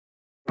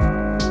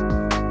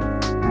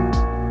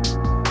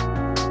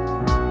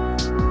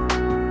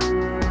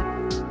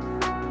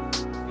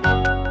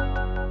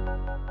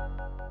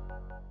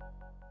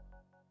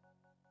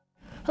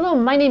Hello,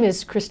 my name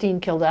is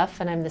Christine Kilduff,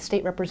 and I'm the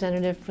state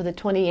representative for the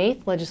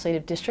 28th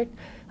Legislative District.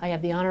 I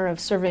have the honor of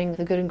serving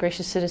the good and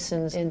gracious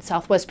citizens in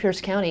Southwest Pierce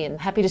County,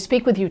 and happy to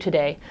speak with you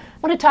today.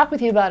 I want to talk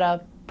with you about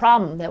a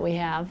problem that we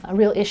have, a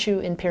real issue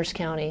in Pierce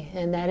County,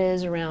 and that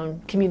is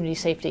around community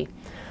safety.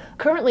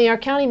 Currently, our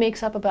county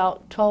makes up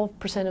about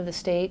 12% of the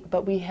state,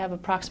 but we have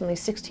approximately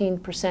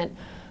 16%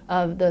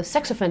 of the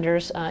sex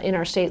offenders in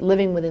our state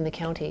living within the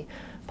county.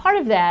 Part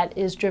of that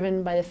is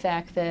driven by the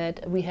fact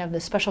that we have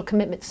the Special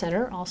Commitment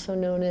Center, also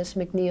known as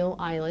McNeil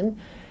Island,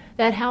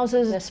 that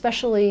houses an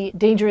especially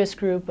dangerous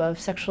group of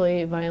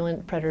sexually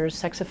violent predators,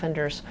 sex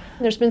offenders.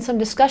 There's been some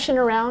discussion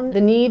around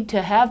the need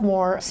to have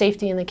more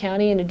safety in the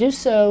county and to do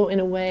so in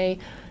a way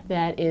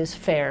that is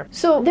fair.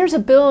 So there's a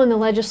bill in the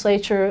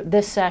legislature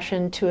this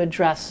session to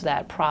address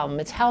that problem.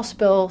 It's House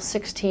Bill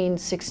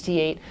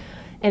 1668.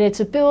 And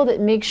it's a bill that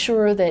makes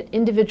sure that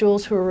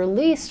individuals who are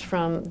released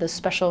from the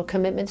Special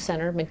Commitment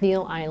Center,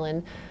 McNeil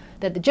Island,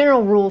 that the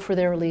general rule for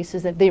their release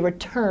is that they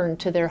return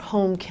to their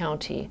home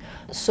county.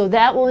 So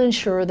that will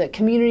ensure that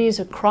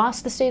communities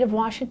across the state of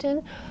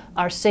Washington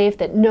are safe,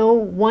 that no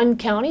one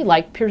county,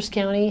 like Pierce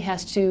County,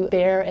 has to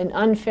bear an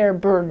unfair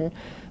burden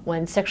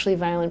when sexually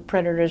violent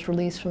predators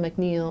released from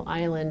McNeil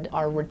Island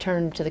are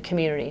returned to the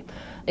community.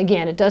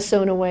 Again, it does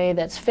so in a way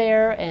that's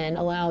fair and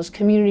allows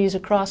communities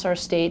across our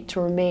state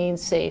to remain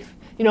safe.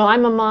 You know,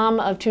 I'm a mom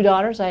of two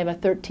daughters. I have a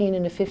 13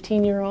 and a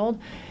 15-year-old,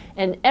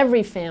 and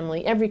every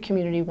family, every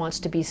community wants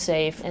to be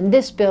safe, and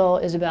this bill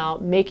is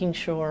about making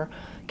sure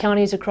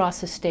counties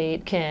across the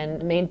state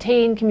can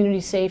maintain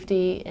community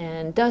safety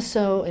and does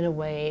so in a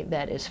way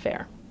that is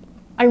fair.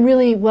 I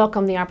really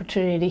welcome the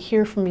opportunity to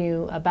hear from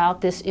you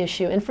about this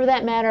issue, and for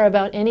that matter,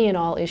 about any and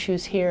all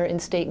issues here in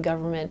state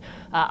government.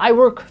 I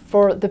work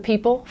for the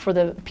people of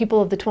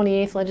the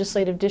 28th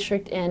Legislative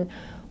District, and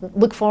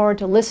look forward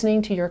to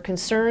listening to your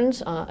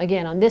concerns,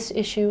 again, on this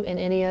issue and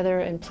any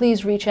other, and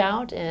please reach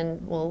out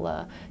and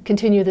we'll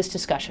continue this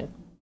discussion.